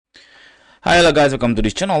Hi, hello guys, welcome to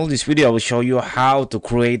this channel. This video I will show you how to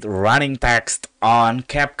create running text on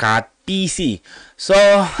CapCut PC. So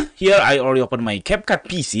here I already opened my CapCut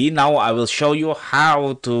PC. Now I will show you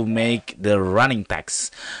how to make the running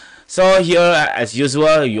text. So here as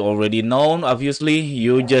usual, you already know, obviously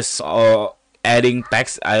you just adding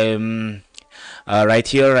text. I'm right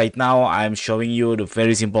here right now I'm showing you the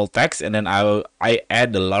very simple text, and then I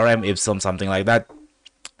add the lorem ipsum, something like that.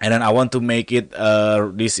 And then I want to make it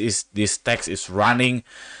this text is running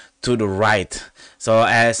to the right, so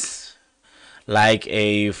as like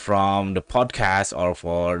a from the podcast or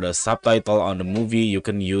for the subtitle on the movie you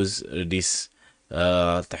can use this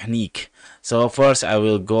technique. So first I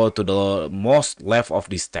will go to the most left of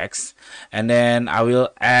this text, and then I will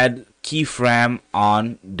add keyframe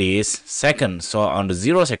on this second. So on the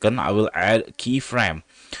 0 second I will add keyframe.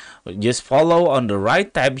 Just follow on the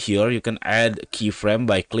right tab here. You can add keyframe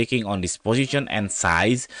by clicking on this position and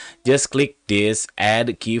size. Just click this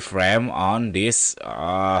add keyframe on this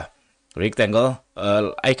rectangle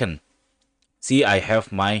icon. See, I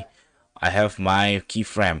have my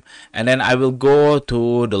keyframe, and then I will go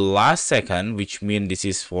to the last second, which means this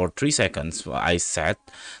is for 3 seconds I set.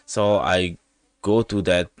 So I go to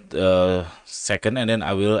that second, and then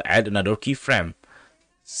I will add another keyframe.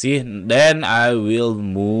 See, then I will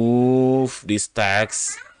move this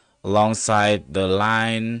text alongside the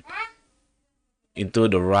line into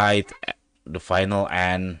the right, the final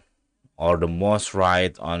end, or the most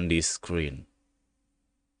right on this screen.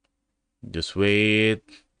 Just wait.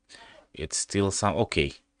 It's still some.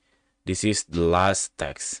 Okay, this is the last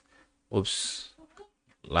text. Oops,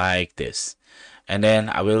 like this. And then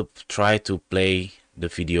I will try to play the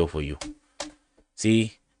video for you.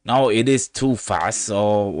 See, now it is too fast,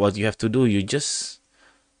 so what you have to do, you just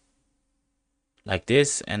like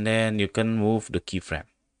this, and then you can move the keyframe.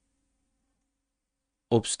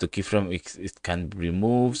 Oops, the keyframe it can be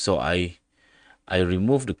removed, so I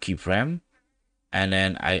remove the keyframe, and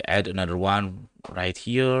then I add another one right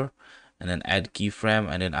here, and then add keyframe,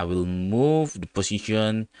 and then I will move the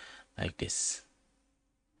position like this.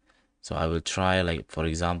 So I will try, like, for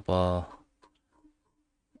example,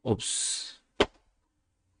 oops,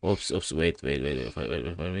 wait.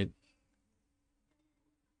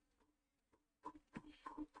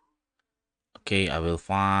 Okay, I will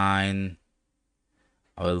find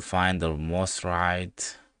the most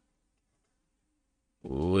right.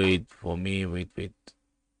 Wait for me, wait.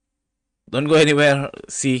 Don't go anywhere.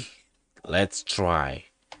 See, let's try.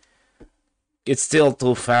 It's still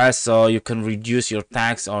too fast, so you can reduce your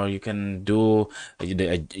text, or you can do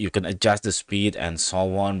you can adjust the speed and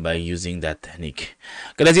so on by using that technique.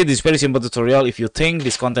 Okay, that's it. This very simple tutorial. If you think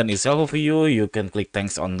this content is helpful for you, you can click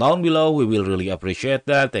thanks on down below. We will really appreciate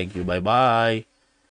that. Thank you. Bye bye.